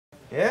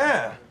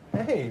Yeah.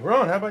 Hey,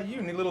 Ron, how about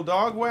you? Need a little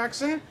dog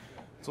waxing?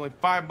 It's only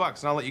 $5,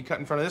 and I'll let you cut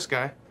in front of this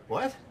guy.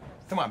 What?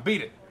 Come on,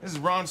 beat it. This is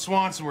Ron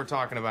Swanson we're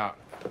talking about.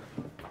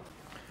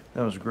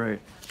 That was great.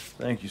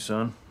 Thank you,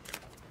 son.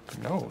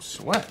 No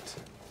sweat.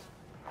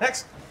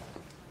 Next.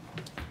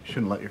 You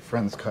shouldn't let your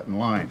friends cut in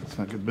line. It's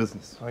not good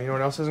business. Oh, you know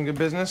what else isn't good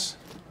business?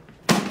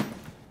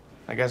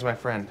 That guy's my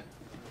friend.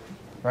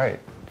 Right.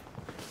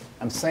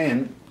 I'm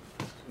saying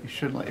you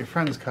shouldn't let your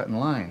friends cut in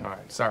line. All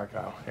right, sorry,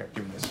 Kyle. Here,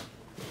 give me this.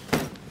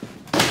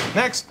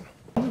 Next.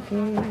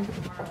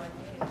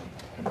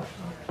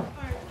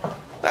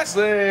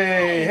 Leslie,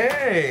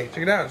 hey,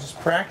 check it out. Just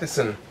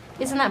practicing.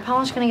 Isn't that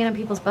polish gonna get on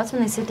people's butts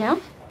when they sit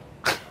down?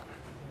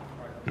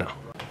 No.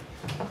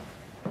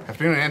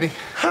 Afternoon, Andy.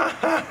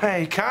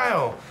 Hey,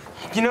 Kyle.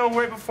 You know,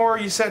 right before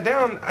you sat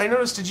down, I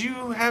noticed, did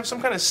you have some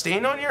kind of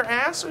stain on your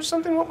ass or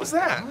something? What was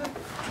that?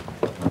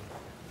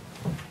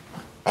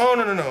 Oh,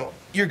 no.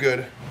 You're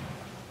good.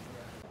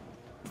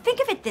 Think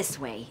of it this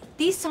way.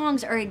 These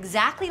songs are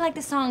exactly like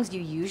the songs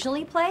you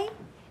usually play,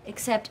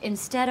 except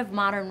instead of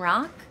modern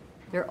rock,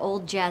 they're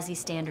old jazzy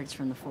standards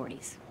from the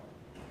 40s.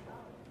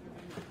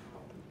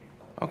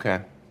 Okay.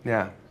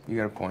 Yeah, you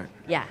got a point.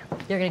 Yeah,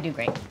 you're gonna do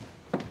great.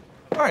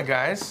 All right,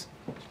 guys.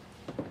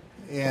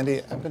 Hey,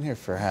 Andy, I've been here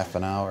for half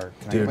an hour.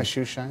 Can I get my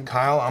shoe shine?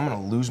 Kyle, I'm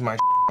gonna lose my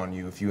on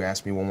you if you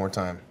ask me one more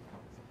time.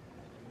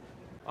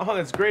 Oh,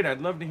 that's great.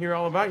 I'd love to hear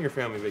all about your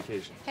family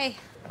vacation. Hey.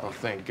 Oh,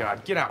 thank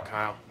God. Get out,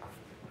 Kyle.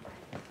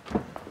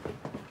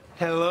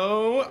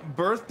 Hello,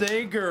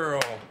 birthday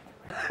girl.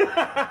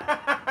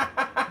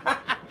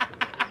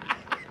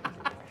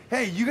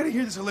 Hey, you gotta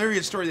hear this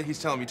hilarious story that he's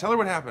telling me. Tell her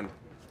what happened.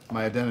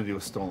 My identity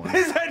was stolen.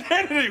 His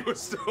identity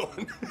was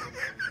stolen.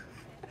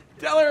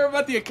 Tell her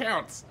about the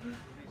accounts.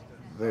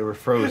 They were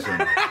frozen.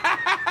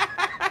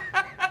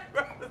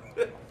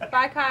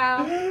 Bye,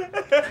 Kyle.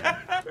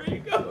 Where you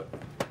going?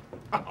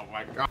 Oh,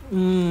 my God.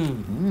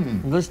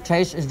 This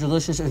tastes as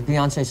delicious as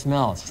Beyonce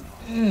smells.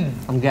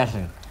 I'm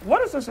guessing.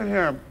 What is this in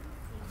here?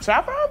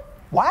 Saffron?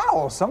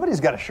 Wow, somebody's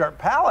got a sharp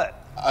palate.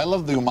 I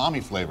love the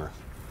umami flavor.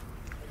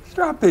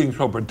 Stop being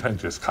so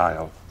pretentious,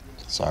 Kyle.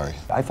 Sorry.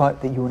 I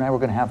thought that you and I were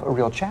going to have a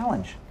real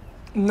challenge.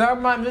 Never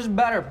mind, this is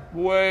better.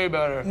 Way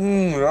better.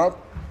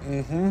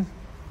 Yep.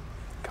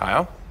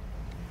 Kyle?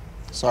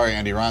 Sorry,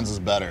 Andy. Ron's is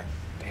better.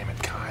 Damn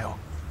it, Kyle.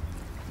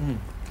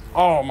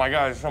 Oh my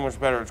God, it's so much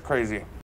better. It's crazy.